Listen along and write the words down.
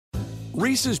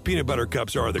Reese's peanut butter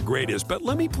cups are the greatest, but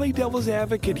let me play devil's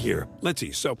advocate here. Let's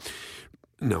see. So,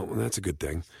 no, that's a good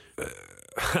thing.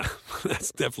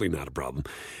 That's definitely not a problem.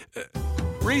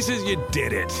 Reese's, you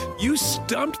did it. You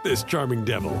stumped this charming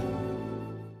devil.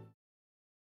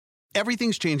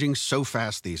 Everything's changing so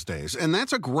fast these days, and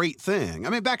that's a great thing. I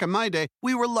mean, back in my day,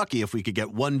 we were lucky if we could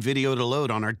get one video to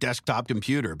load on our desktop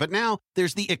computer. But now,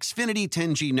 there's the Xfinity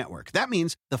 10G network. That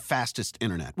means the fastest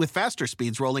internet, with faster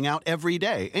speeds rolling out every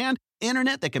day, and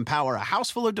internet that can power a house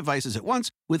full of devices at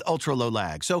once with ultra-low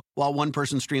lag. So while one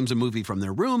person streams a movie from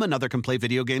their room, another can play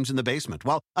video games in the basement,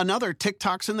 while another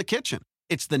TikToks in the kitchen.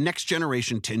 It's the next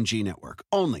generation 10G network,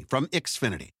 only from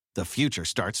Xfinity. The future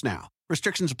starts now.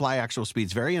 Restrictions apply. Actual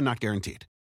speeds vary and not guaranteed.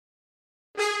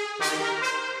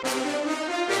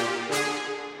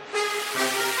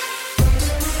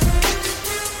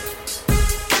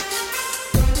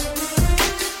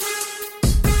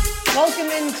 Welcome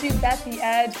into Bet the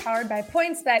Edge, powered by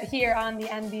PointsBet here on the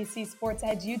NBC Sports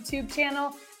Edge YouTube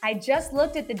channel. I just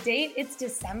looked at the date. It's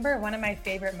December, one of my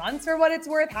favorite months for what it's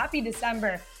worth. Happy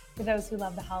December for those who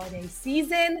love the holiday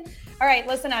season. All right,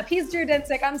 listen up. He's Drew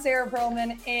Dinsick. I'm Sarah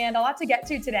Perlman, and a lot to get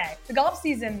to today. The golf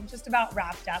season just about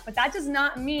wrapped up, but that does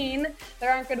not mean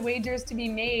there aren't good wagers to be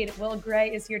made. Will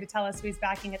Gray is here to tell us who he's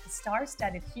backing at the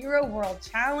star-studded Hero World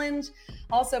Challenge.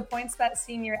 Also, PointsBet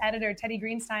senior editor Teddy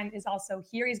Greenstein is also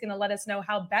here. He's going to let us know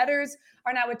how bettors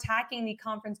are now attacking the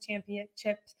conference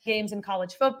championship games in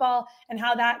college football and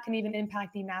how that can even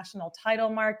impact the national title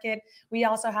market. We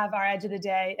also have our Edge of the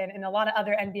Day and a lot of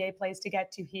other NBA plays to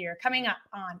get to here. Coming up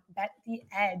on Bet the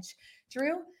Edge.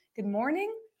 Drew, good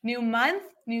morning. New month,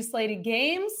 new slated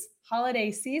games,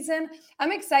 holiday season.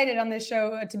 I'm excited on this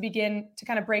show to begin to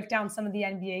kind of break down some of the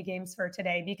NBA games for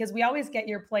today, because we always get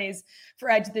your plays for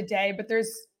Edge of the Day, but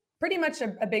there's pretty much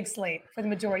a big slate for the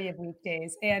majority of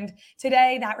weekdays. And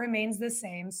today that remains the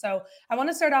same. So I want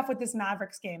to start off with this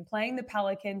Mavericks game, playing the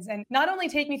Pelicans, and not only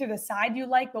take me through the side you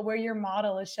like, but where your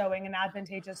model is showing an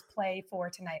advantageous play for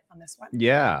tonight on this one.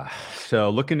 Yeah. So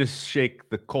looking to shake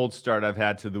the cold start I've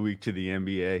had to the week to the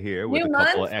NBA here with a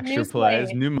couple of extra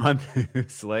plays. New month, new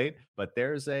slate. But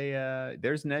there's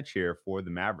an edge here for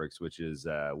the Mavericks, which is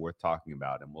worth talking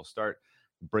about. And we'll start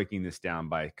breaking this down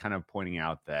by kind of pointing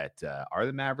out that are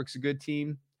the Mavericks a good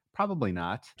team? Probably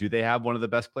not. Do they have one of the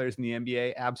best players in the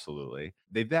NBA? Absolutely.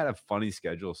 They've had a funny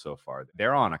schedule so far.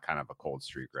 They're on a kind of a cold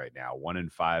streak right now,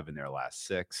 1-5 in their last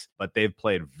 6, but they've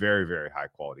played very, very high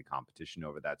quality competition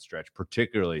over that stretch,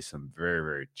 particularly some very,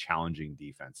 very challenging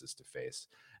defenses to face.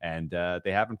 And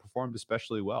they haven't performed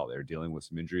especially well. They're dealing with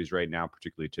some injuries right now,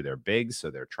 particularly to their bigs. So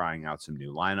they're trying out some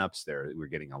new lineups. We're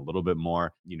getting a little bit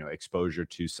more, exposure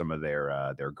to some of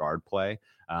their guard play.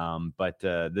 But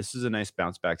this is a nice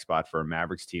bounce back spot for a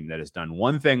Mavericks team that has done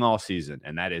one thing all season,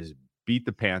 and that is beat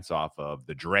the pants off of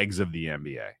the dregs of the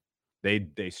NBA.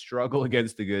 They struggle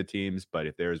against the good teams, but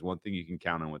if there's one thing you can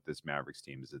count on with this Mavericks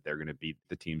team is that they're going to beat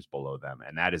the teams below them,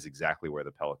 and that is exactly where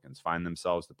the Pelicans find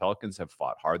themselves. The Pelicans have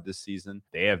fought hard this season.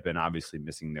 They have been obviously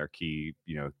missing their key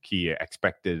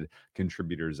expected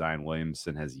contributor. Zion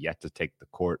Williamson has yet to take the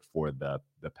court for the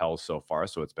Pels so far,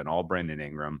 so it's been all Brandon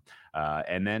Ingram.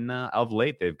 And then of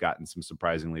late, they've gotten some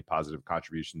surprisingly positive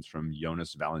contributions from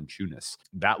Jonas Valanciunas.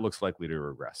 That looks likely to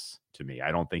regress to me.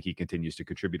 I don't think he continues to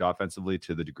contribute offensively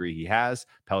to the degree he has.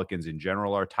 Pelicans in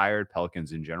general are tired.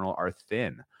 Pelicans in general are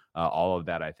thin. All of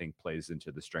that, I think, plays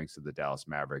into the strengths of the Dallas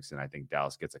Mavericks, and I think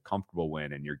Dallas gets a comfortable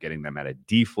win, and you're getting them at a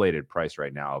deflated price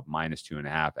right now of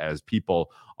 -2.5 as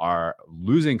people are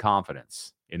losing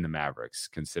confidence in the Mavericks,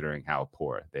 considering how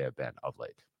poor they have been of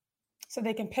late. So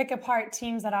they can pick apart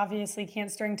teams that obviously can't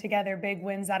string together big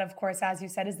wins. That, of course, as you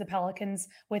said, is the Pelicans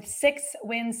with 6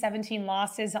 wins, 17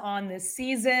 losses on this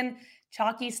season.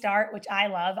 Chalky start, which I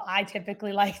love. I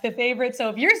typically like the favorites. So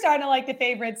if you're starting to like the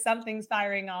favorites, something's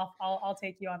firing off. I'll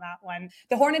take you on that one.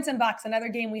 The Hornets and Bucks, another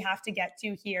game we have to get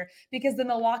to here, because the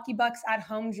Milwaukee Bucks at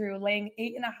home, Drew, laying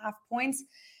 8.5 points.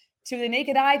 To the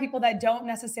naked eye, people that don't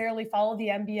necessarily follow the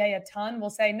NBA a ton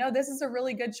will say, no, this is a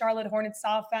really good Charlotte Hornets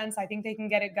offense. I think they can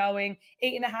get it going.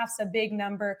 8.5 is a big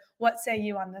number. What say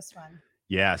you on this one?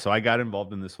 Yeah, so I got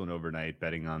involved in this one overnight,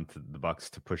 betting on the Bucks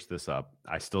to push this up.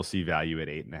 I still see value at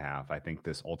 8.5. I think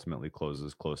this ultimately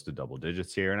closes close to double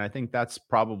digits here, and I think that's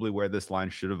probably where this line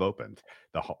should have opened.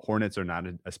 The Hornets are not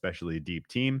an especially deep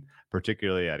team,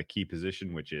 particularly at a key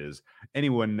position, which is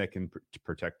anyone that can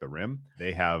protect the rim.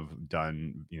 They have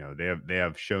done, they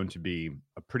have shown to be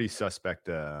a pretty suspect,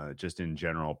 just in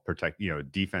general,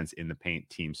 defense in the paint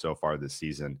team so far this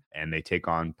season, and they take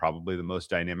on probably the most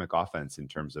dynamic offense in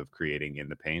terms of creating in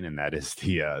the paint, and that is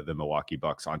the Milwaukee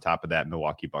Bucks. On top of that,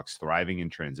 Milwaukee Bucks thriving in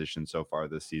transition so far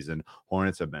this season.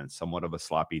 Hornets have been somewhat of a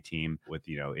sloppy team with,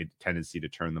 a tendency to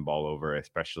turn the ball over,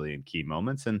 especially in key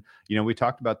moments. And, we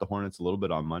talked about the Hornets a little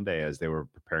bit on Monday as they were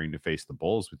preparing to face the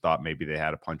Bulls. We thought maybe they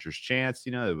had a puncher's chance.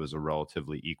 It was a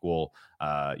relatively equal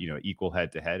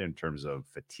head-to-head in terms of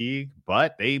fatigue,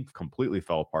 but they completely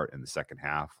fell apart in the second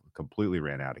half, completely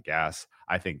ran out of gas.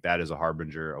 I think that is a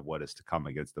harbinger of what is to come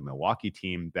against the Milwaukee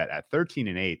team that at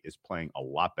 13-8 is playing a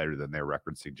lot better than their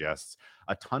record suggests.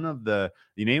 A ton of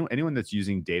anyone that's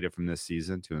using data from this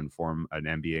season to inform an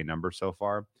NBA number so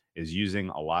far is using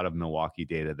a lot of Milwaukee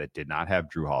data that did not have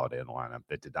Jrue Holiday in the lineup,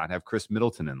 that did not have Chris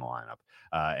Middleton in the lineup.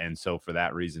 And so for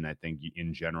that reason, I think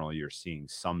in general, you're seeing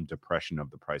some depression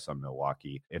of the price on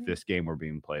Milwaukee. If this game were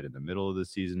being played in the middle of the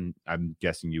season, I'm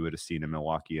guessing you would have seen a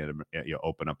Milwaukee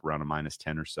open up around a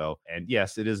 -10 or so. And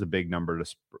yes, it is a big number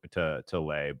to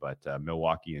lay, but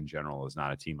Milwaukee in general is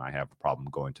not a team I have a problem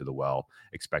going to the well,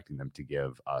 expecting them to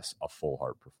give us a full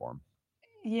hard perform.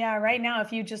 Yeah, right now,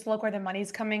 if you just look where the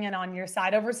money's coming in on your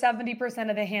side, over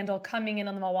 70% of the handle coming in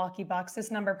on the Milwaukee Bucks.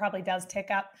 This number probably does tick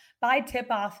up by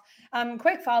tip-off.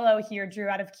 Quick follow here, Drew,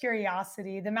 out of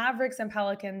curiosity. The Mavericks and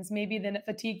Pelicans, maybe the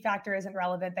fatigue factor isn't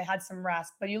relevant. They had some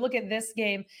rest. But you look at this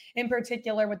game in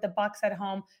particular with the Bucks at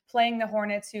home playing the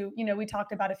Hornets, who, we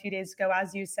talked about a few days ago,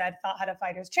 as you said, thought had a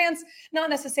fighter's chance, not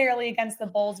necessarily against the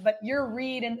Bulls, but your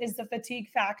read and is the fatigue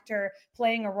factor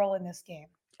playing a role in this game?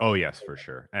 Oh yes, for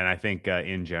sure. And I think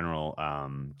in general,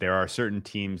 there are certain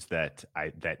teams that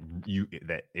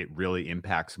it really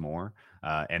impacts more,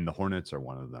 and the Hornets are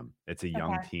one of them. It's a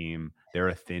young team. They're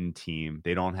a thin team.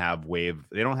 They don't have wave.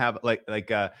 They don't have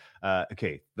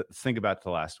okay. Let's think about the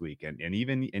last week and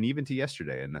even to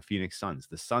yesterday and the Phoenix Suns.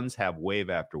 The Suns have wave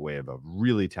after wave of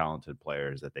really talented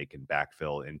players that they can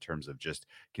backfill in terms of just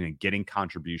getting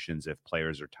contributions if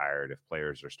players are tired, if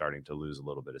players are starting to lose a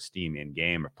little bit of steam in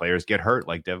game, or players get hurt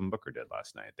like Devin Booker did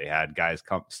last night. They had guys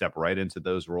step right into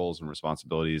those roles and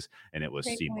responsibilities, and it was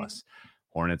seamless.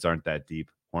 Hornets aren't that deep.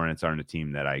 Hornets aren't a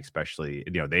team that I especially,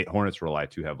 Hornets rely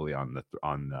too heavily on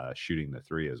shooting the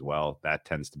three as well. That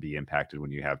tends to be impacted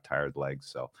when you have tired legs.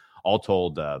 So all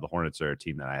told, the Hornets are a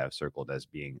team that I have circled as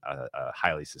being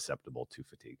highly susceptible to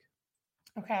fatigue.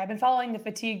 Okay, I've been following the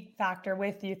fatigue factor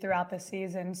with you throughout the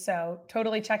season, so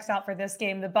totally checks out for this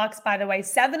game. The Bucks, by the way,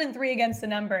 7-3 against the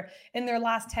number in their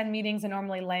last 10 meetings, and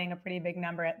normally laying a pretty big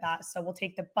number at that. So we'll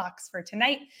take the Bucks for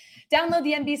tonight. Download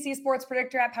the NBC Sports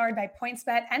Predictor app powered by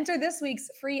PointsBet. Enter this week's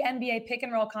free NBA pick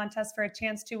and roll contest for a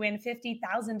chance to win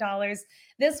 $50,000.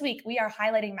 This week, we are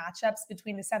highlighting matchups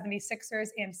between the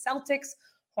 76ers and Celtics,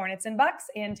 Hornets and Bucks,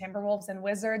 and Timberwolves and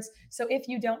Wizards. So if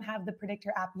you don't have the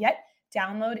Predictor app yet,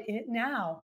 download it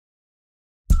now.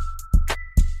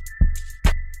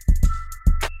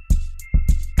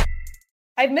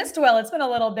 I've missed Will. It's been a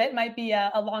little bit. Might be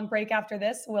a long break after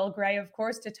this. Will Gray, of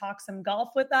course, to talk some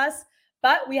golf with us.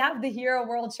 But we have the Hero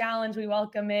World Challenge. We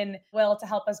welcome in Will to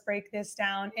help us break this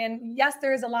down. And yes,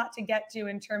 there is a lot to get to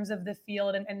in terms of the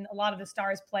field and a lot of the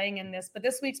stars playing in this. But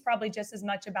this week's probably just as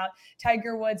much about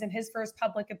Tiger Woods and his first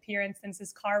public appearance since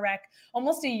his car wreck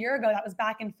almost a year ago. That was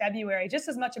back in February, just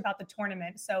as much about the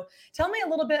tournament. So tell me a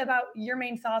little bit about your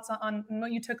main thoughts on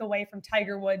what you took away from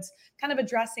Tiger Woods, kind of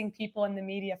addressing people in the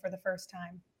media for the first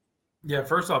time. Yeah,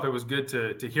 first off, it was good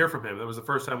to hear from him. That was the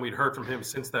first time we'd heard from him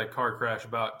since that car crash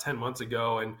about 10 months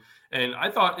ago. And I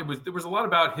thought there was a lot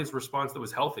about his response that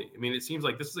was healthy. I mean, it seems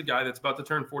like this is a guy that's about to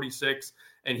turn 46,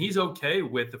 and he's okay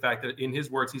with the fact that, in his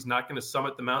words, he's not going to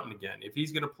summit the mountain again. If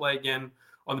he's going to play again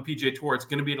on the PGA Tour, it's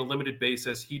going to be at a limited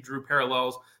basis. He drew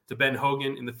parallels to Ben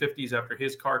Hogan in the 50s after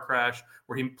his car crash,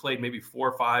 where he played maybe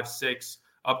 4, 5, 6,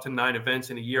 up to 9 events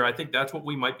in a year. I think that's what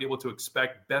we might be able to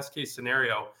expect, best case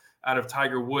scenario, out of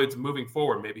Tiger Woods moving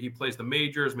forward. Maybe he plays the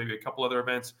majors, maybe a couple other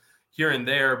events here and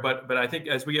there. But I think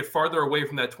as we get farther away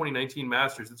from that 2019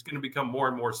 Masters, it's going to become more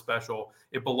and more special.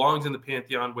 It belongs in the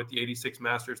pantheon with the 86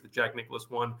 Masters that Jack Nicklaus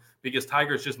won, because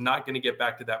Tiger's just not going to get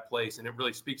back to that place. And it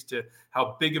really speaks to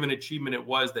how big of an achievement it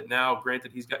was that now,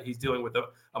 granted, he's dealing with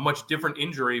a much different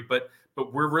injury, but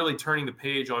we're really turning the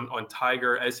page on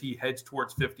Tiger as he heads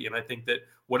towards 50. And I think that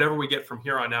whatever we get from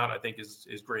here on out, I think is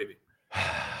gravy.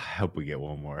 I hope we get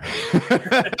one more.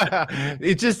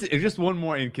 It's just one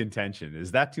more in contention.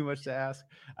 Is that too much to ask?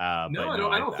 No,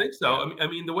 I don't think so. I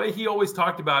mean, the way he always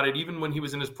talked about it, even when he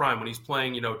was in his prime, when he's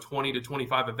playing, 20 to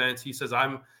 25 events, he says,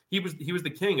 he was the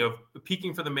king of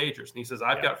peaking for the majors. And he says,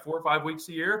 I've got 4 or 5 weeks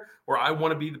a year where I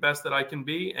want to be the best that I can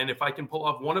be. And if I can pull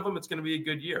off one of them, it's going to be a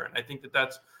good year. And I think that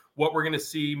that's what we're going to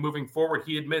see moving forward.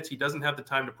 He admits he doesn't have the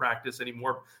time to practice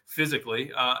anymore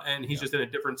physically, and he's just in a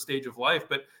different stage of life.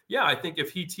 But yeah, I think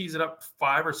if he tees it up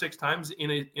 5 or 6 times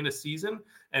in a season,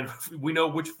 and we know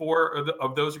which 4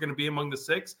 of those are going to be among the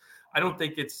 6, I don't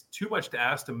think it's too much to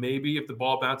ask to maybe, if the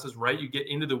ball bounces right, you get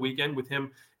into the weekend with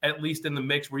him at least in the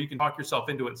mix where you can talk yourself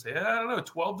into it and say, I don't know,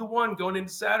 12-1 going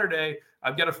into Saturday.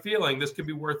 I've got a feeling this could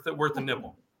be worth a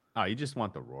nibble. Oh, you just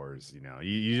want the roars,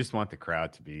 you just want the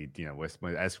crowd to be,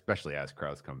 especially as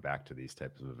crowds come back to these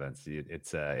types of events.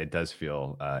 It does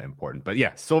feel important. But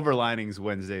yeah, Silver Linings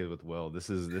Wednesday with Will. This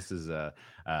is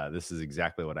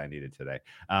exactly what I needed today.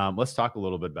 Let's talk a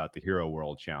little bit about the Hero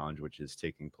World Challenge, which is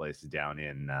taking place down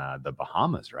in the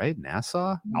Bahamas, right?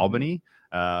 Nassau, Albany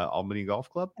Golf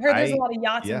Club. I heard there's a lot of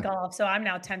yachts in golf, so I'm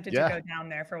now tempted to go down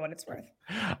there for what it's worth.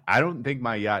 I don't think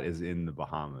my yacht is in the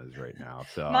Bahamas right now,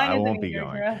 so I won't be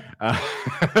going.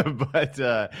 But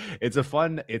it's a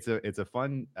fun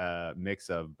mix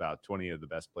of about 20 of the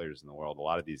best players in the world. A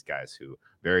lot of these guys who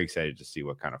very excited to see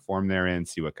what kind of form they're in,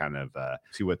 see what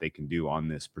they can do on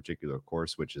this particular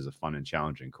course, which is a fun and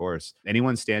challenging course.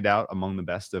 Anyone stand out among the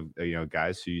best of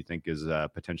guys who you think is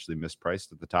potentially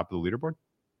mispriced at the top of the leaderboard?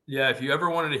 Yeah, if you ever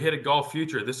wanted to hit a golf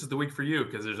future, this is the week for you,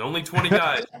 because there's only 20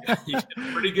 guys. You get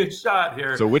a pretty good shot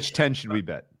here. So which 10 should we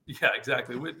bet? Yeah,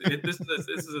 exactly. This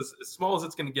is as small as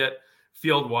it's going to get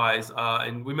field-wise.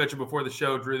 And we mentioned before the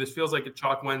show, Drew, this feels like a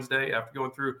chalk Wednesday after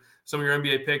going through some of your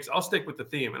NBA picks. I'll stick with the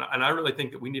theme. And I really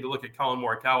think that we need to look at Colin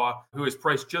Morikawa, who is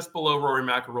priced just below Rory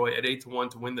McIlroy at 8-1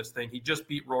 to win this thing. He just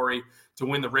beat Rory to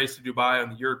win the race to Dubai on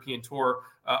the European Tour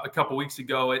a couple weeks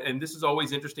ago. And this is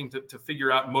always interesting to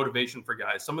figure out motivation for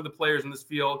guys. Some of the players in this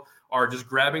field are just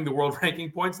grabbing the world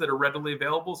ranking points that are readily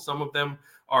available. Some of them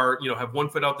are, have one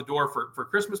foot out the door for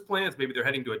Christmas plans. Maybe they're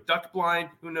heading to a duck blind.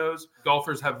 Who knows?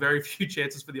 Golfers have very few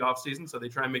chances for the offseason, so they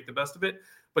try and make the best of it.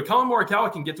 But Colin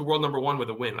Morikawa can get to world number 1 with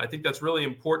a win. I think that's really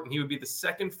important. He would be the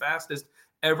second fastest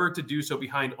ever to do so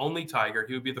behind only Tiger.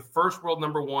 He would be the first world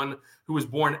number 1 who was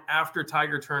born after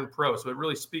Tiger turned pro. So it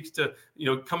really speaks to,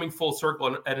 coming full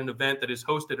circle at an event that is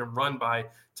hosted and run by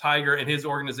Tiger and his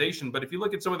organization. But if you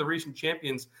look at some of the recent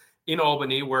champions in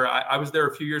Albany, where I was there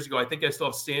a few years ago, I think I still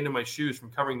have sand in my shoes from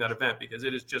covering that event, because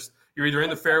it is just, you're either in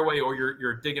the fairway or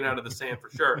you're digging out of the sand for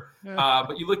sure.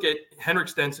 But you look at Henrik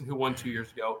Stenson, who won 2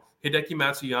 years ago, Hideki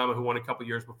Matsuyama, who won a couple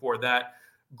years before that.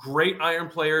 Great iron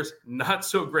players, not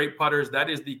so great putters. That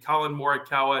is the Colin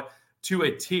Morikawa to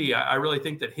a T. I really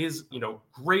think that his,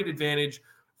 great advantage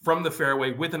from the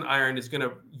fairway with an iron is going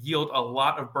to yield a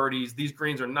lot of birdies. These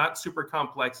greens are not super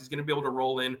complex. He's going to be able to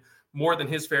roll in more than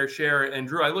his fair share. And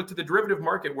Drew, I looked at the derivative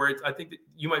market where I think that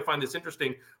you might find this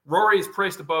interesting. Rory is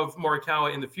priced above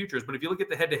Morikawa in the futures, but if you look at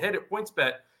the head-to-head at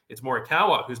PointsBet, it's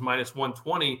Morikawa who's minus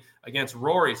 120 against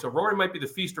Rory. So Rory might be the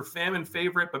feast or famine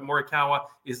favorite, but Morikawa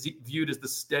is viewed as the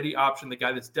steady option, the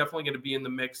guy that's definitely going to be in the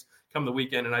mix come the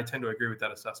weekend. And I tend to agree with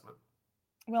that assessment.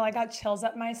 Well, I got chills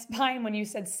up my spine when you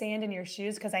said sand in your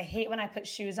shoes, because I hate when I put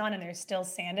shoes on and there's still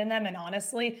sand in them. And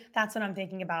honestly, that's what I'm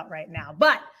thinking about right now.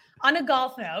 But on a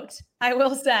golf note, I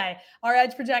will say our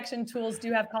edge projection tools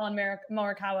do have Colin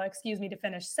Morikawa, to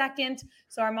finish second.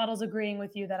 So our model's agreeing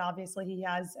with you that obviously he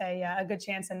has a good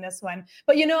chance in this one.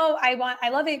 But I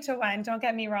love 8-1. Don't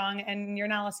get me wrong, and your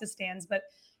analysis stands. But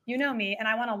you know me, and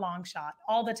I want a long shot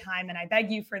all the time, and I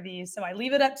beg you for these. So I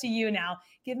leave it up to you now.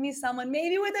 Give me someone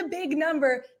maybe with a big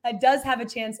number that does have a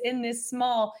chance in this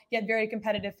small yet very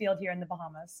competitive field here in the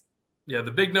Bahamas. Yeah,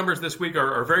 the big numbers this week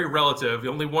are very relative.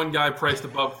 Only one guy priced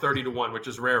above 30-1, which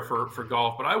is rare for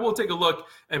golf. But I will take a look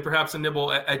and perhaps a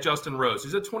nibble at Justin Rose.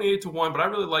 He's at 28-1, but I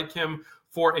really like him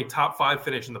for a top 5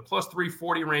 finish in the plus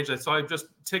 340 range. I saw him just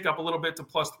tick up a little bit to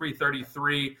plus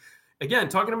 333. Again,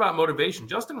 talking about motivation,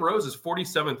 Justin Rose is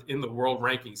 47th in the world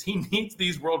rankings. He needs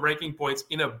these world ranking points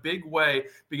in a big way,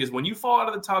 because when you fall out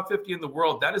of the top 50 in the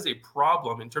world, that is a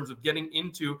problem in terms of getting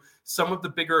into some of the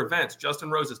bigger events.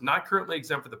 Justin Rose is not currently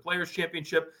exempt for the Players'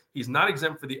 Championship. He's not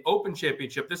exempt for the Open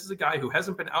Championship. This is a guy who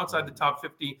hasn't been outside the top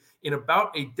 50 in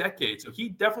about a decade. So he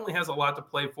definitely has a lot to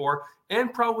play for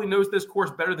and probably knows this course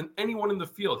better than anyone in the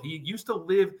field. He used to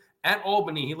live at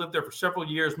Albany. He lived there for several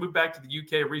years, moved back to the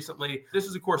UK recently. This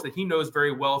is a course that he knows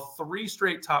very well. 3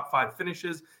 straight top 5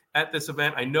 finishes at this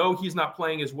event. I know he's not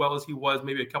playing as well as he was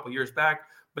maybe a couple years back,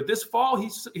 but this fall,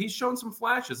 he's shown some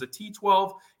flashes. A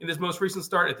T12 in his most recent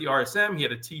start at the RSM. He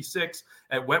had a T6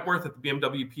 at Wentworth at the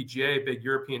BMW PGA, big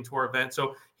European Tour event.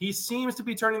 So he seems to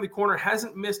be turning the corner,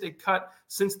 hasn't missed a cut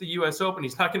since the U.S. Open.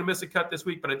 He's not going to miss a cut this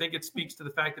week, but I think it speaks to the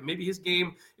fact that maybe his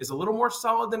game is a little more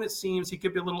solid than it seems. He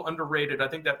could be a little underrated. I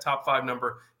think that top 5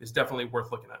 number is definitely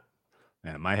worth looking at.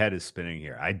 Man, my head is spinning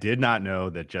here. I did not know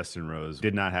that Justin Rose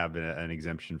did not have an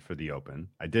exemption for the Open.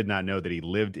 I did not know that he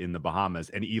lived in the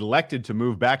Bahamas and elected to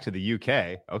move back to the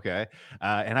UK. Okay.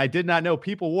 And I did not know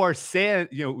people wore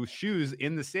shoes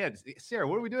in the sand. Sarah,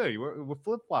 what are we doing? We're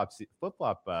flip-flop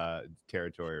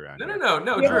territory around here. No,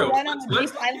 Drew.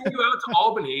 Let's take you out to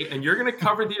Albany, and you're going to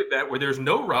cover the event where there's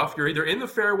no rough. You're either in the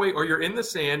fairway or you're in the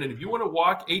sand. And if you want to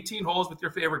walk 18 holes with your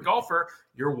favorite golfer,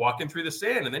 you're walking through the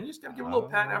sand. And then you just got to give a little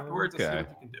pat afterwards. Okay. And see what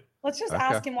you can do. Let's just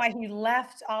ask him why he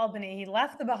left Albany. He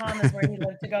left the Bahamas where he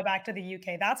lived to go back to the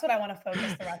UK. That's what I want to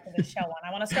focus the rest of the show on.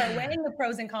 I want to start weighing the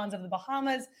pros and cons of the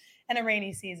Bahamas and a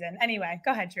rainy season. Anyway,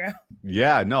 go ahead, Drew.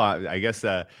 Yeah, no, I guess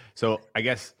so. I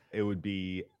guess it would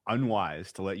be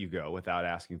unwise to let you go without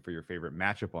asking for your favorite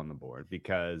matchup on the board,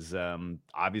 because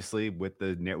obviously with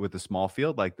the small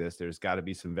field like this, there's got to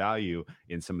be some value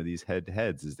in some of these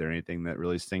head-to-heads. Is there anything that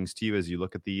really stings to you as you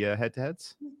look at the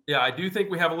head-to-heads? Yeah, I do think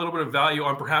we have a little bit of value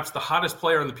on perhaps the hottest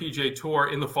player on the PGA Tour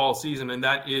in the fall season, and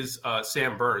that is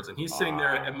Sam Burns. And he's sitting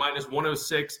there at minus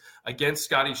 106 against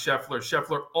Scottie Scheffler.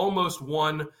 Scheffler almost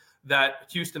won that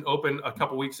Houston Open a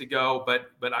couple weeks ago, but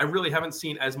I really haven't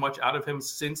seen as much out of him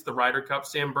since the Ryder Cup.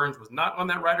 Sam Burns was not on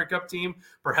that Ryder Cup team.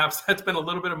 Perhaps that's been a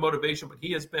little bit of motivation, but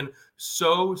he has been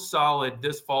so solid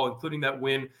this fall, including that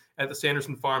win at the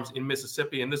Sanderson Farms in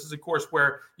Mississippi. And this is a course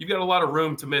where you've got a lot of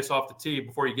room to miss off the tee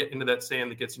before you get into that sand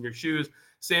that gets in your shoes.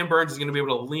 Sam Burns is going to be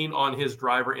able to lean on his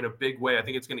driver in a big way. I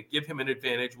think it's going to give him an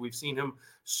advantage. We've seen him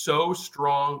so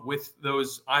strong with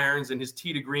those irons and his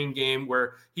tee to green game,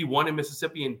 where he won in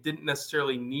Mississippi and didn't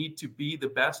necessarily need to be the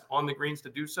best on the greens to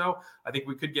do so. I think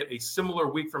we could get a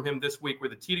similar week from him this week where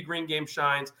the tee to green game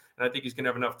shines, and I think he's going to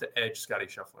have enough to edge Scottie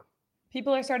Scheffler.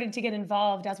 People are starting to get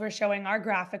involved as we're showing our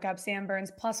graphic up. Sam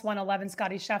Burns plus 111,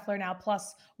 Scottie Scheffler now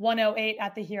plus 108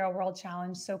 at the Hero World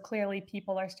Challenge. So clearly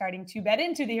people are starting to bet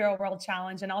into the Hero World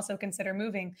Challenge and also consider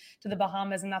moving to the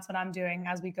Bahamas. And that's what I'm doing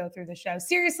as we go through the show.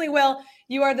 Seriously, Will,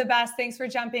 you are the best. Thanks for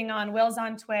jumping on. Will's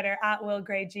on Twitter at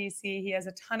WillGrayGC. He has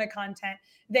a ton of content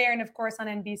there. And of course on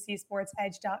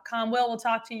NBCSportsEdge.com. Will, we'll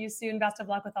talk to you soon. Best of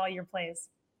luck with all your plays.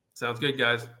 Sounds good,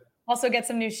 guys. Also get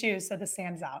some new shoes so the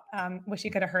sand's out. Wish you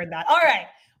could have heard that. All right,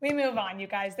 we move on, you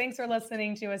guys. Thanks for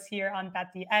listening to us here on Bet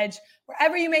the Edge.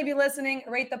 Wherever you may be listening,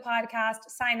 rate the podcast,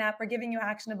 sign up. We're giving you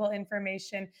actionable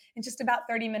information in just about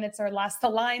 30 minutes or less. The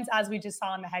lines, as we just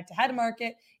saw in the head-to-head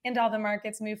market and all the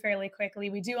markets, move fairly quickly.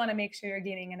 We do want to make sure you're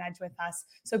gaining an edge with us.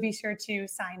 So be sure to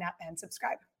sign up and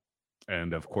subscribe.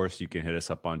 And of course, you can hit us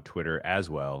up on Twitter as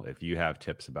well if you have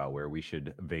tips about where we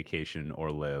should vacation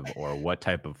or live, or what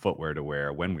type of footwear to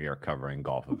wear when we are covering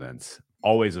golf events.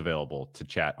 Always available to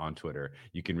chat on Twitter.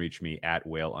 You can reach me at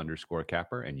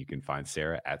whale_capper, and you can find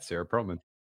Sarah at Sarah Perlman.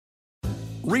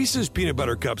 Reese's peanut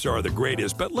butter cups are the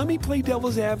greatest, but let me play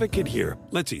devil's advocate here.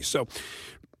 Let's see. So,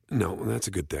 no, that's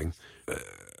a good thing.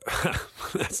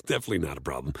 That's definitely not a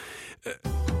problem.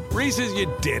 Reese's,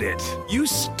 you did it. You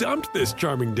stumped this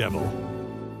charming devil.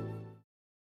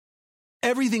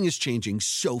 Everything is changing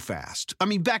so fast. I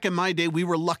mean, back in my day, we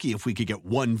were lucky if we could get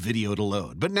one video to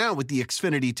load. But now with the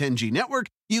Xfinity 10G network,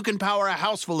 you can power a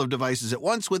house full of devices at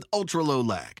once with ultra-low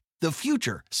lag. The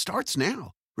future starts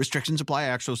now. Restrictions apply.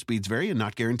 Actual speeds vary and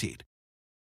not guaranteed.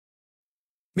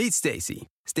 Meet Stacy.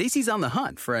 Stacy's on the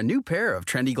hunt for a new pair of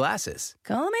trendy glasses.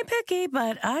 Call me picky,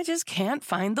 but I just can't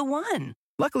find the one.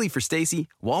 Luckily for Stacy,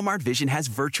 Walmart Vision has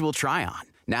virtual try-on.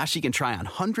 Now she can try on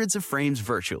hundreds of frames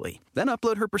virtually, then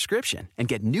upload her prescription and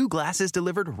get new glasses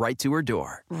delivered right to her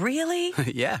door. Really?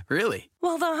 Yeah, really.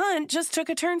 Well, the hunt just took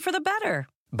a turn for the better.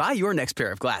 Buy your next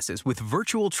pair of glasses with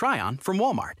virtual try-on from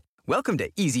Walmart. Welcome to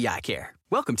Easy Eye Care.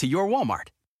 Welcome to your Walmart.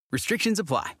 Restrictions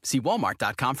apply. See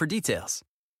walmart.com for details.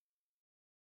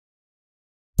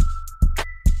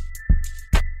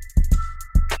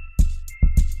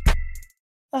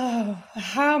 Oh,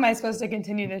 how am I supposed to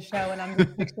continue this show when I'm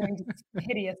just picturing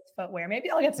hideous footwear?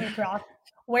 Maybe I'll get some Crocs,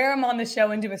 wear them on the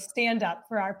show, and do a stand-up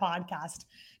for our podcast.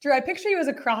 Drew, I picture you as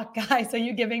a Croc guy, so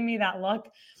you giving me that look.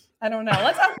 I don't know.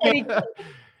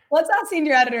 Let's ask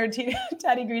senior editor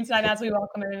Teddy Greenstein as we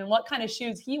welcome him and what kind of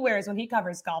shoes he wears when he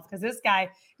covers golf, because this guy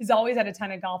is always at a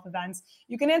ton of golf events.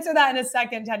 You can answer that in a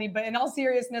second, Teddy, but in all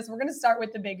seriousness, we're going to start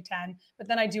with the Big Ten, but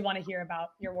then I do want to hear about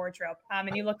your wardrobe. And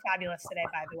you look fabulous today,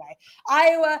 by the way.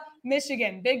 Iowa,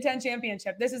 Michigan, Big Ten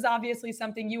championship. This is obviously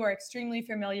something you are extremely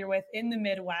familiar with in the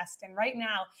Midwest. And right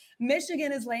now,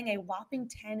 Michigan is laying a whopping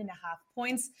 10.5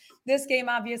 points. This game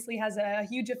obviously has a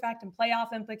huge effect and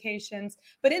playoff implications,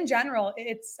 but in general,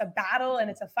 it's a battle and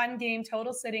it's a fun game.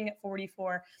 Total sitting at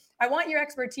 44. I want your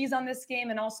expertise on this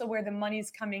game and also where the money's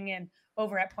coming in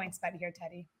over at PointsBet here,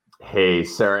 Teddy. Hey,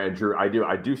 Sarah and Drew,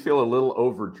 I do feel a little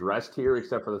overdressed here,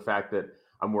 except for the fact that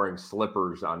I'm wearing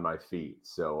slippers on my feet,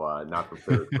 so not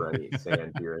prepared for any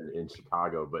sand here in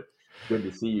Chicago. But good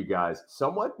to see you guys.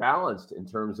 Somewhat balanced in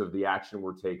terms of the action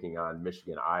we're taking on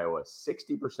Michigan, Iowa.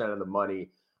 60% of the money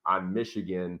on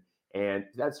Michigan. And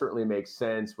that certainly makes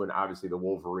sense when obviously the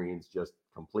Wolverines just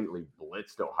completely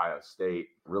blitzed Ohio State,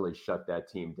 really shut that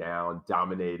team down,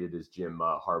 dominated, as Jim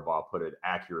Harbaugh put it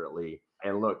accurately.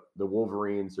 And look, the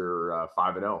Wolverines are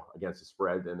 5-0 against the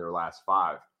spread in their last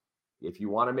 5. If you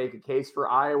want to make a case for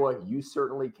Iowa, you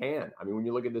certainly can. I mean, when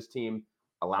you look at this team,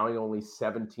 allowing only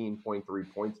 17.3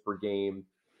 points per game,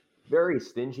 very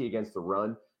stingy against the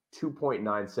run,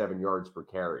 2.97 yards per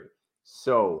carry.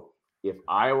 So if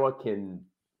Iowa can,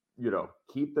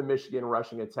 keep the Michigan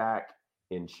rushing attack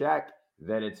in check,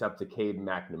 then it's up to Cade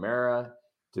McNamara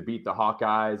to beat the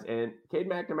Hawkeyes. And Cade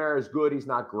McNamara is good. He's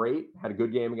not great. Had a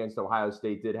good game against Ohio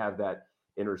State, did have that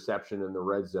interception in the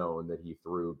red zone that he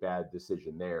threw. Bad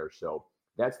decision there. So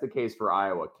that's the case for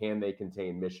Iowa. Can they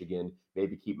contain Michigan?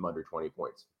 Maybe keep them under 20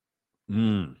 points.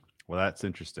 Well, that's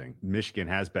interesting. Michigan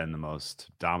has been the most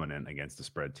dominant against the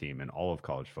spread team in all of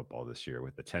college football this year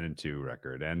with the 10-2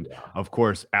 record. And of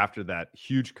course, after that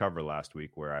huge cover last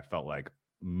week where I felt like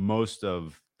most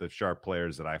of the sharp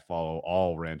players that I follow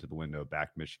all ran to the window, back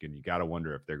Michigan, you got to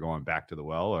wonder if they're going back to the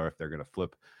well or if they're going to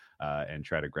flip and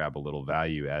try to grab a little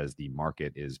value, as the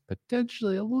market is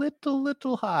potentially a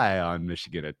little high on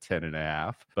Michigan at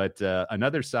 10.5. But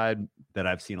another side that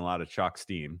I've seen a lot of chalk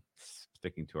steam,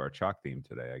 sticking to our chalk theme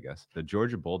today, I guess, the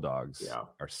Georgia Bulldogs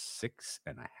are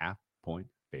 6.5 point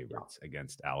favorites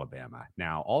against Alabama.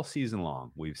 Now, all season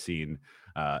long, we've seen,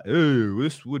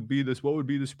 what would be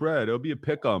the spread? It'll be a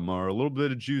pick 'em or a little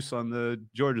bit of juice on the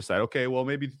Georgia side. Okay, well,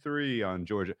 maybe 3 on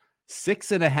Georgia.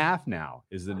 6.5 now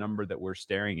is the number that we're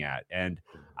staring at. And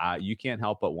you can't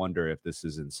help but wonder if this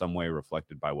is in some way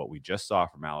reflected by what we just saw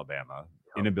from Alabama.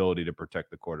 Inability to protect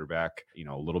the quarterback,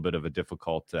 a little bit of a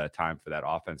difficult time for that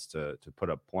offense to put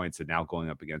up points, and now going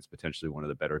up against potentially one of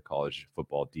the better college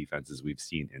football defenses we've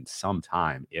seen in some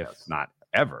time, if not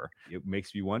ever. It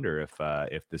makes me wonder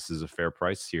if this is a fair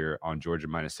price here on Georgia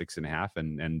minus 6.5,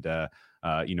 and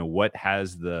what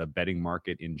has the betting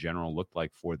market in general looked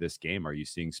like for this game? Are you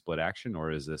seeing split action,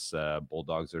 or is this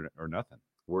Bulldogs or nothing?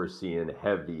 We're seeing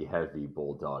heavy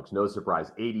Bulldogs. No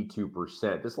surprise,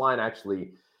 82%. This line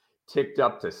actually ticked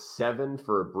up to 7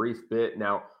 for a brief bit.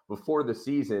 Now, before the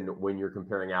season, when you're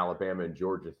comparing Alabama and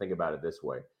Georgia, think about it this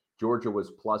way. Georgia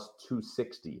was plus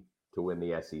 260 to win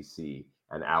the SEC,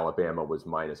 and Alabama was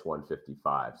minus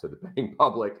 155. So the betting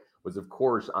public was, of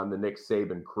course, on the Nick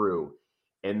Saban crew.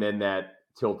 And then that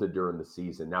tilted during the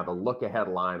season. Now, the look-ahead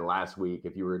line last week,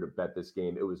 if you were to bet this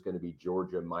game, it was going to be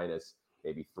Georgia minus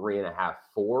maybe 3.5,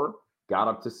 4. Got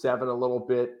up to 7 a little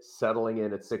bit, settling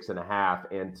in at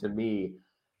 6.5. And to me,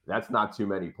 that's not too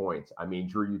many points. I mean,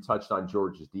 Drew, you touched on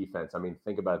Georgia's defense. I mean,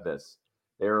 think about this.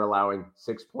 They're allowing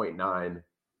 6.9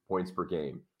 points per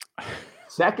game.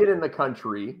 Second in the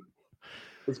country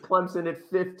is Clemson at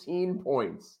 15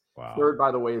 points. Wow. Third,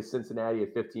 by the way, is Cincinnati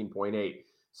at 15.8.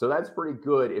 So that's pretty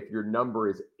good if your number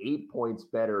is 8 points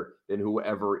better than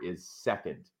whoever is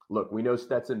second. Look, we know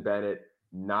Stetson Bennett,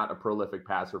 not a prolific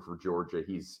passer for Georgia.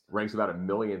 He's ranks about 1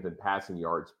 millionth in passing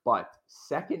yards, but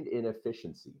second in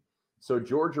efficiency. So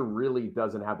Georgia really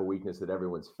doesn't have a weakness that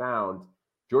everyone's found.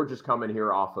 Georgia's coming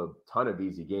here off a ton of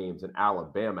easy games, and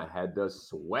Alabama had to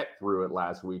sweat through it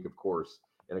last week, of course,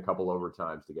 in a couple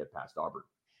overtimes to get past Auburn.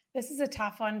 This is a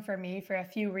tough one for me for a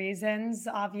few reasons.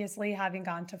 Obviously, having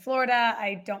gone to Florida,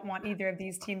 I don't want either of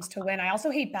these teams to win. I also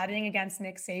hate betting against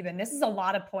Nick Saban. This is a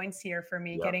lot of points here for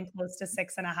me, getting close to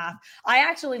 6.5. I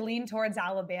actually lean towards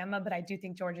Alabama, but I do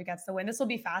think Georgia gets the win. This will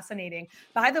be fascinating.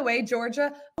 By the way,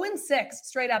 Georgia 0-6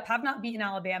 straight up, have not beaten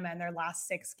Alabama in their last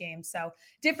 6 games. So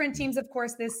different teams, of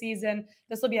course, this season.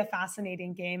 This will be a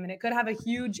fascinating game, and it could have a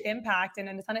huge impact and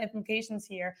a ton of implications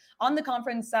here on the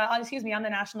conference, on the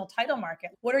national title market.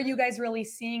 What are you guys really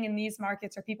seeing in these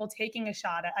markets? Are people taking a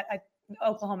shot at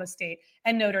Oklahoma State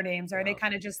and Notre Dame's? Or are they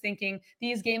kind of just thinking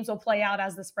these games will play out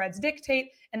as the spreads dictate,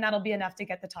 and that'll be enough to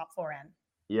get the top 4 in?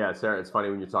 Yeah, Sarah, it's funny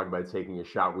when you talk about taking a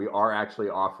shot. We are actually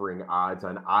offering odds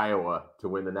on Iowa to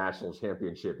win the national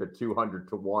championship at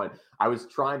 200-1. I was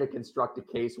trying to construct a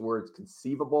case where it's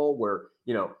conceivable, where,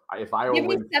 if Iowa give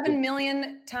me wins 7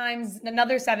 million times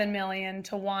another 7 million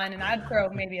to 1, and I'd throw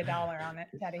maybe $1 on it,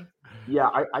 Teddy. Yeah,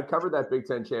 I covered that Big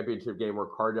Ten championship game where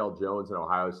Cardale Jones and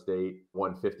Ohio State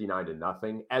won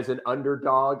 59-0 as an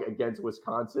underdog against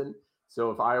Wisconsin. So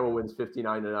if Iowa wins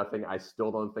 59-0, I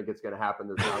still don't think it's going to happen.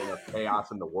 There's not enough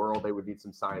chaos in the world. They would need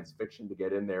some science fiction to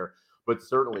get in there. But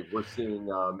certainly we're seeing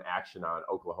action on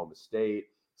Oklahoma State,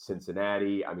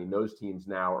 Cincinnati. I mean, those teams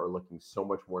now are looking so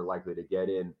much more likely to get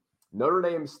in Notre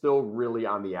Dame's still really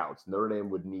on the outs. Notre Dame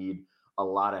would need a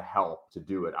lot of help to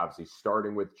do it. Obviously,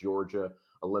 starting with Georgia,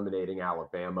 eliminating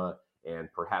Alabama, and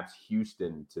perhaps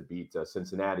Houston to beat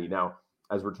Cincinnati. Now,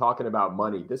 as we're talking about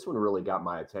money, this one really got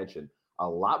my attention. A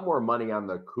lot more money on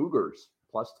the Cougars,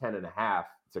 plus 10.5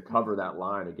 to cover that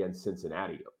line against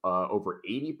Cincinnati. Over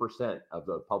 80% of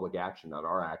the public action on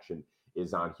our action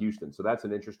is on Houston. So that's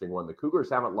an interesting one. The Cougars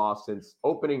haven't lost since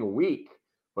opening week,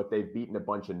 but they've beaten a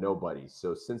bunch of nobodies.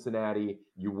 So Cincinnati,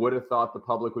 you would have thought the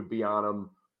public would be on them.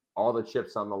 All the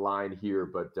chips on the line here,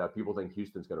 but people think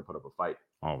Houston's going to put up a fight.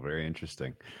 Oh, very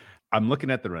interesting. I'm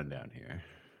looking at the rundown here.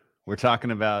 We're talking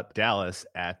about Dallas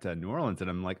at New Orleans, and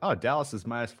I'm like, oh, Dallas is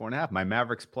minus 4.5. My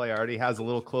Mavericks play already has a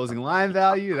little closing line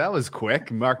value. That was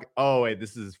quick. Mark, oh, wait,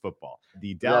 this is football.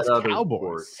 The Dallas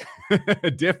Cowboys,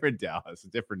 different Dallas,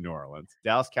 different New Orleans.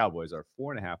 Dallas Cowboys are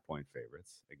 4.5-point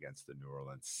favorites against the New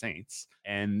Orleans Saints.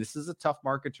 And this is a tough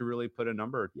market to really put a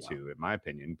number to, in my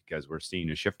opinion, because we're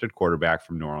seeing a shifted quarterback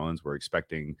from New Orleans. We're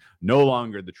expecting no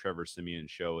longer the Trevor Siemian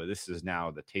show. This is now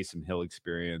the Taysom Hill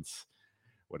experience,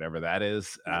 whatever that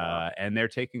is. And they're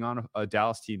taking on a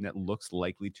Dallas team that looks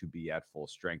likely to be at full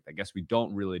strength. I guess we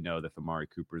don't really know that Amari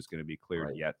Cooper is going to be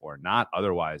cleared yet or not.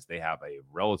 Otherwise, they have a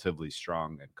relatively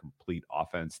strong and complete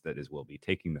offense that will be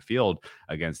taking the field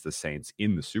against the Saints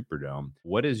in the Superdome.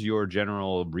 What is your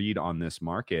general read on this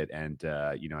market? And,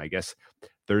 I guess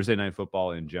Thursday Night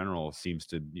Football in general seems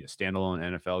to be a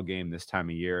standalone NFL game this time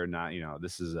of year. Not,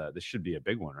 this should be a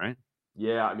big one, right?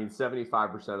 Yeah, I mean,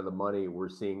 75% of the money we're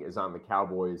seeing is on the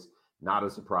Cowboys. Not a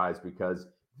surprise because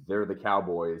they're the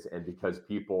Cowboys and because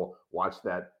people watch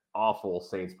that awful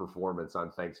Saints performance on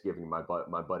Thanksgiving. My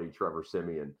buddy Trevor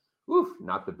Siemian,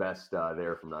 not the best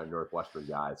there from the Northwestern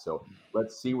guys. So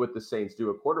let's see what the Saints do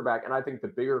at quarterback. And I think the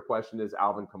bigger question is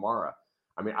Alvin Kamara.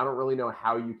 I mean, I don't really know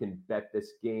how you can bet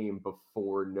this game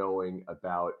before knowing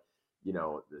about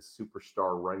the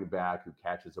superstar running back who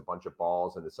catches a bunch of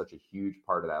balls and is such a huge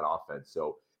part of that offense.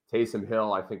 So Taysom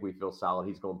Hill, I think we feel solid.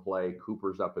 He's going to play.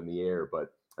 Cooper's up in the air.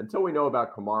 But until we know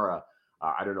about Kamara,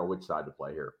 I don't know which side to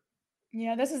play here.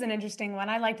 Yeah, this is an interesting one.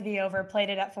 I liked the over, played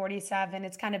it at 47.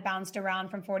 It's kind of bounced around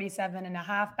from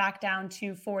 47.5 back down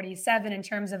to 47 in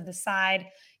terms of the side.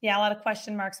 Yeah, a lot of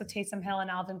question marks with Taysom Hill and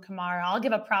Alvin Kamara. I'll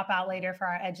give a prop out later for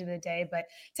our edge of the day. But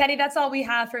Teddy, that's all we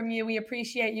have from you. We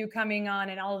appreciate you coming on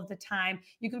and all of the time.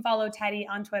 You can follow Teddy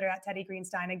on Twitter at Teddy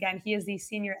Greenstein. Again, he is the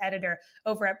senior editor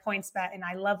over at PointsBet, and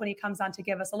I love when he comes on to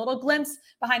give us a little glimpse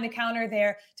behind the counter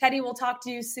there. Teddy, we'll talk to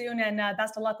you soon, and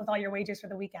best of luck with all your wagers for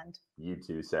the weekend. You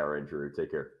too, Sarah and Drew.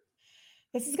 Take care.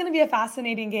 This is going to be a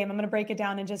fascinating game. I'm going to break it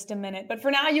down in just a minute. But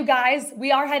for now, you guys,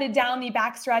 we are headed down the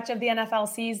backstretch of the NFL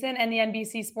season, and the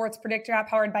NBC Sports Predictor app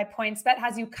powered by PointsBet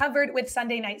has you covered with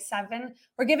Sunday Night 7.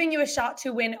 We're giving you a shot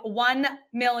to win $1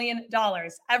 million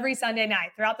every Sunday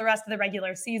night throughout the rest of the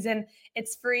regular season.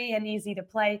 It's free and easy to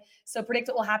play. So predict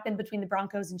what will happen between the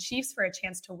Broncos and Chiefs for a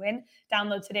chance to win.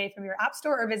 Download today from your app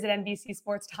store or visit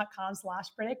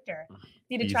NBCsports.com/predictor.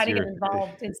 Need to try to get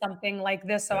involved in something like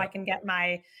this so I can get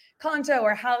my condo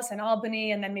or house in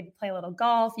Albany and then maybe play a little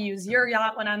golf, use your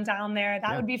yacht when I'm down there.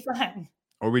 That would be fun.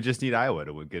 Or we just need Iowa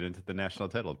to get into the national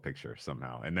title picture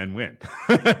somehow and then win.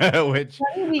 Which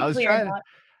let me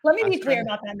be clear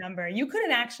about that number. You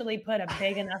couldn't actually put a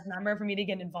big enough number for me to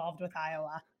get involved with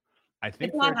Iowa.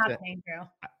 It's not happening, Drew.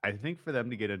 I think for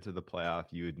them to get into the playoff,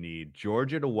 you would need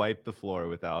Georgia to wipe the floor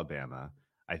with Alabama.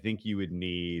 I think you would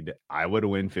need Iowa to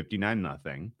win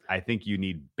 59-0. I think you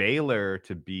need Baylor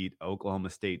to beat Oklahoma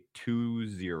State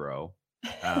 2-0.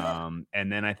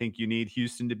 And then I think you need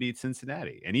Houston to beat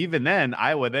Cincinnati. And even then,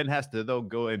 Iowa then has to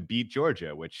go and beat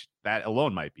Georgia, which that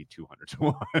alone might be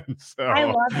 200-1. So I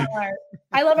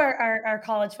love our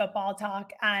college football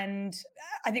talk. And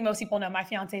I think most people know my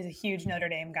fiance is a huge Notre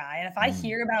Dame guy. And if I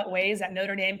hear about ways that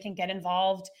Notre Dame can get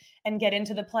involved and get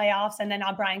into the playoffs, and then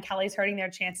now Brian Kelly's hurting their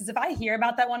chances, if I hear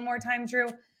about that one more time, Drew,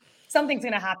 something's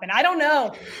going to happen. I don't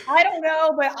know,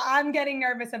 but I'm getting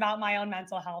nervous about my own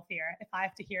mental health here. If I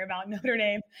have to hear about Notre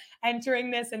Dame entering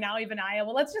this and now even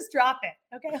Iowa, let's just drop it.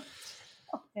 Okay.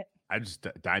 I'm just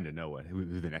dying to know who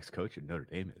the next coach at Notre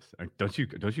Dame is.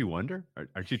 Don't you wonder?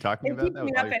 Aren't you talking about that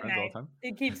with all your friends all the time?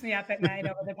 It keeps me up at night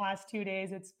over the past 2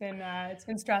 days. It's been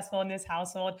stressful in this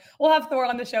household. We'll have Thor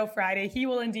on the show Friday. He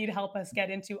will indeed help us get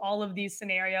into all of these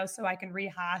scenarios so I can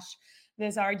rehash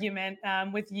this argument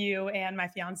with you and my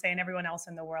fiance and everyone else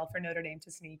in the world for Notre Dame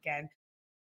to sneak in.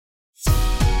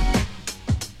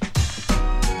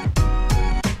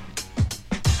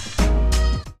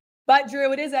 But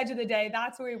Drew, it is Edge of the Day.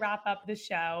 That's where we wrap up the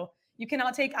show. You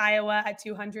cannot take Iowa at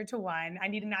 200-1. I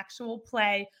need an actual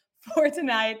play for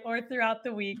tonight or throughout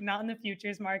the week, not in the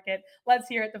futures market. Let's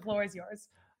hear it. The floor is yours.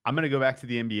 I'm going to go back to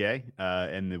the NBA,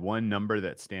 and the one number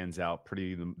that stands out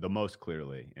the most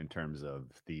clearly in terms of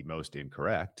the most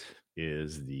incorrect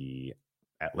is the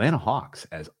Atlanta Hawks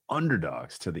as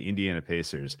underdogs to the Indiana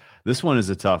Pacers. This one is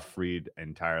a tough read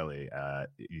entirely.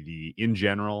 In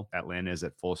general, Atlanta is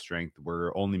at full strength.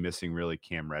 We're only missing really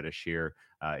Cam Reddish here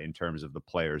in terms of the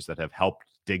players that have helped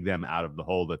dig them out of the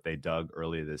hole that they dug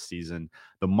earlier this season.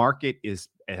 The market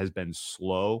has been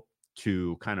slow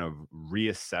to kind of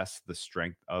reassess the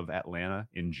strength of Atlanta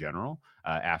in general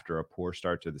after a poor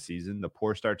start to the season. The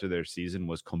poor start to their season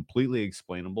was completely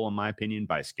explainable, in my opinion,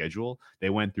 by schedule. They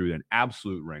went through an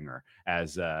absolute ringer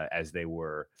as they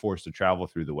were forced to travel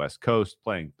through the West Coast,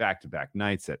 playing back-to-back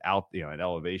nights at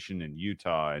elevation in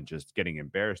Utah, and just getting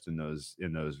embarrassed in those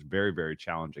very, very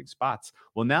challenging spots.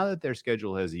 Well, now that their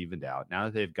schedule has evened out, now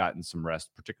that they've gotten some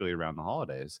rest, particularly around the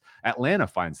holidays, Atlanta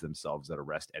finds themselves at a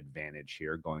rest advantage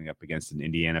here, going up against an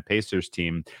Indiana Pacers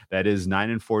team that is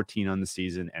 9-14 on the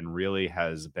season and really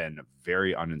has been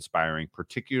very uninspiring,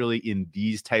 particularly in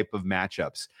these type of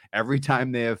matchups. Every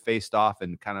time they have faced off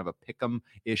in kind of a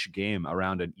pick'em-ish game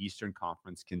around an Eastern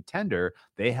Conference contender,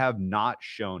 they have not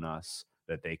shown us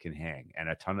that they can hang. And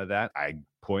a ton of that, I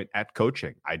point at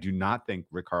coaching. I do not think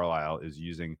Rick Carlisle is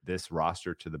using this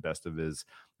roster to the best of his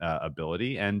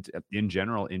ability. And in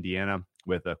general, Indiana,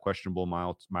 with a questionable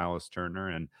Miles Turner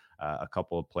and a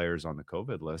couple of players on the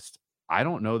COVID list, I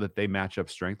don't know that they match up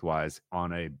strength-wise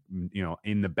on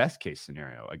in the best case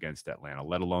scenario against Atlanta,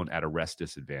 let alone at a rest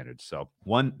disadvantage. So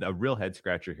a real head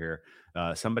scratcher here.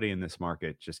 Somebody in this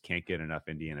market just can't get enough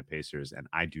Indiana Pacers, and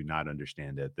I do not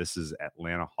understand it. This is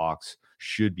Atlanta Hawks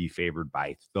should be favored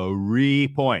by 3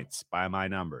 points by my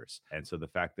numbers. And so the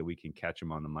fact that we can catch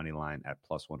them on the money line at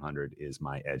plus 100 is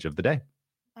my edge of the day.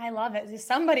 I love it.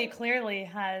 Somebody clearly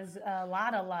has a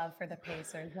lot of love for the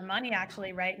Pacers. The money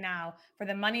actually right now for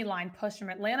the money line pushed from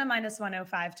Atlanta minus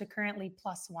 105 to currently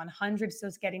plus 100. So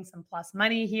it's getting some plus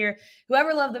money here.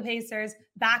 Whoever loved the Pacers,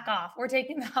 back off. We're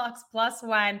taking the Hawks plus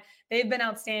 1. They've been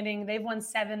outstanding. They've won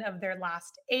 7 of their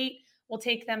last 8. We'll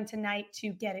take them tonight to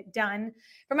get it done.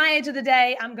 For my edge of the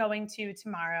day, I'm going to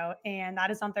tomorrow, and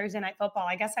that is on Thursday Night Football.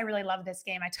 I guess I really love this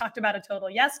game. I talked about a total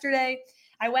yesterday.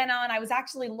 I was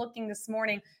actually looking this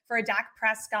morning for a Dak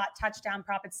Prescott touchdown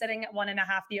prop. It's sitting at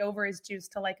 1.5. The over is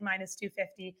juiced to like minus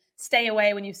 250. Stay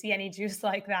away when you see any juice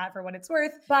like that for what it's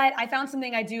worth. But I found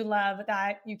something I do love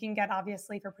that you can get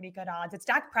obviously for pretty good odds. It's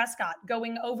Dak Prescott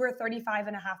going over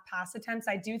 35.5 pass attempts.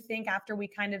 I do think after we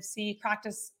kind of see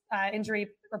practice injury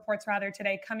reports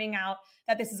today coming out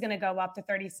that this is going to go up to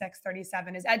 36,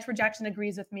 37. His edge projection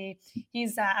agrees with me.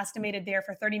 He's estimated there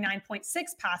for 39.6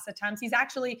 pass attempts. He's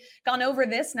actually gone over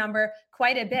this number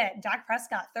quite a bit. Dak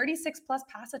Prescott, 36 plus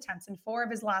pass attempts in 4 of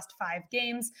his last 5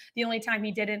 games. The only time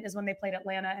he didn't is when they played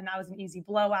Atlanta, and that was an easy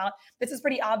blowout. This is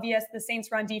pretty obvious. The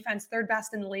Saints run defense, 3rd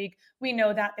best in the league. We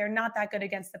know that they're not that good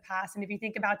against the pass. And if you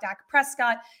think about Dak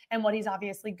Prescott and what he's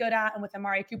obviously good at, and with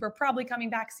Amari Cooper probably coming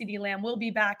back, CeeDee Lamb will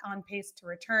be back on pace to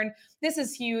return. This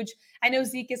is huge. I know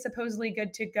Zeke is supposedly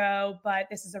good to go, but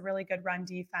this is a really good run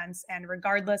defense. And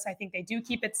regardless, I think they do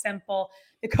keep it simple.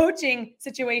 The coaching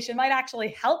situation might actually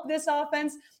help this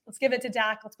offense. Let's give it to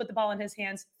Dak. Let's put the ball in his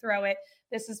hands, throw it.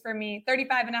 This is for me,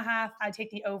 35.5. I'd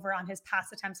take the over on his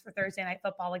pass attempts for Thursday Night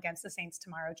Football against the Saints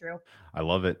tomorrow, Drew. I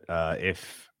love it.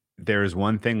 If there's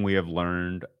one thing we have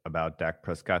learned about Dak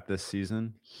Prescott this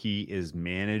season, he is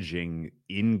managing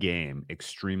in-game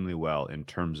extremely well in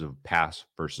terms of pass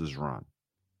versus run.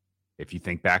 If you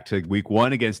think back to week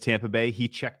 1 against Tampa Bay, he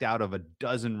checked out of a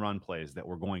dozen run plays that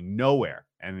were going nowhere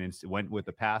and went with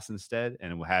the pass instead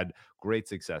and had great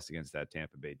success against that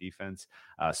Tampa Bay defense.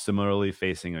 Similarly,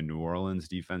 facing a New Orleans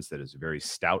defense that is very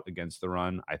stout against the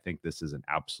run, I think this is an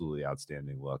absolutely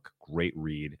outstanding look. Great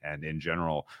read. And in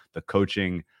general, the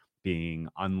coaching being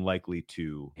unlikely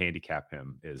to handicap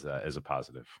him is a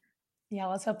positive. Yeah,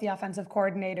 let's hope the offensive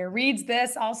coordinator reads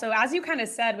this. Also, as you kind of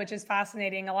said, which is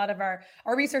fascinating, a lot of our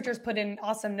researchers put in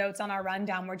awesome notes on our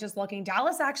rundown. We're just looking.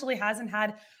 Dallas actually hasn't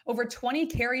had over 20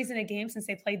 carries in a game since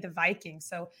they played the Vikings.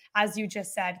 So as you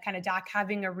just said, kind of Dak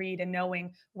having a read and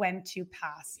knowing when to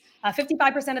pass.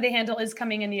 55% of the handle is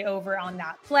coming in the over on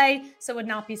that play. So would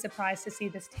not be surprised to see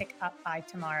this tick up by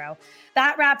tomorrow.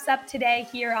 That wraps up today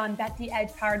here on Bet the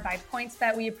Edge powered by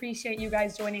PointsBet. We appreciate you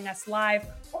guys joining us live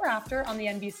or after on the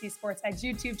NBC Sports Edge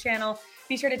YouTube channel.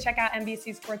 Be sure to check out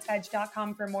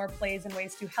NBCSportsEdge.com for more plays and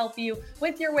ways to help you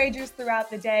with your wagers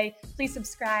throughout the day. Please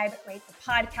subscribe, rate the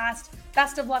podcast.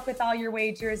 Best of luck with all your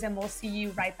wagers, and we'll see you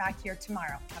right back here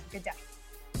tomorrow. Have a good day.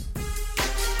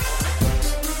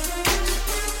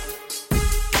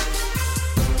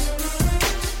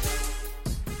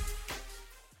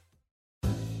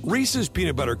 Reese's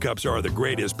peanut butter cups are the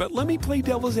greatest, but let me play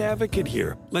devil's advocate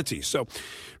here. Let's see. So,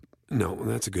 no,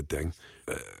 that's a good thing.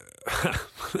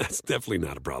 That's definitely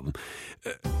not a problem.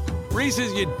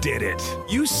 Reese's, you did it.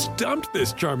 You stumped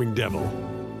this charming devil.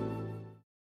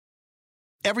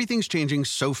 Everything's changing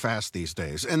so fast these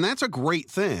days, and that's a great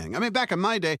thing. I mean, back in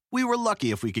my day, we were lucky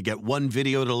if we could get one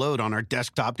video to load on our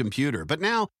desktop computer. But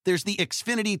now, there's the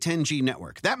Xfinity 10G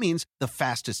network. That means the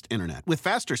fastest internet, with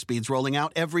faster speeds rolling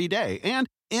out every day, and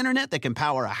internet that can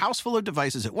power a house full of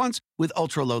devices at once with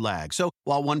ultra-low lag. So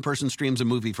while one person streams a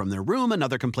movie from their room,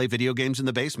 another can play video games in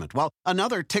the basement, while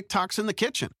another TikToks in the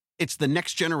kitchen. It's the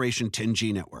next generation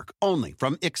 10G network, only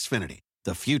from Xfinity.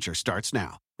 The future starts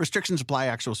now. Restrictions apply.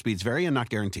 Actual speeds vary and not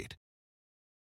guaranteed.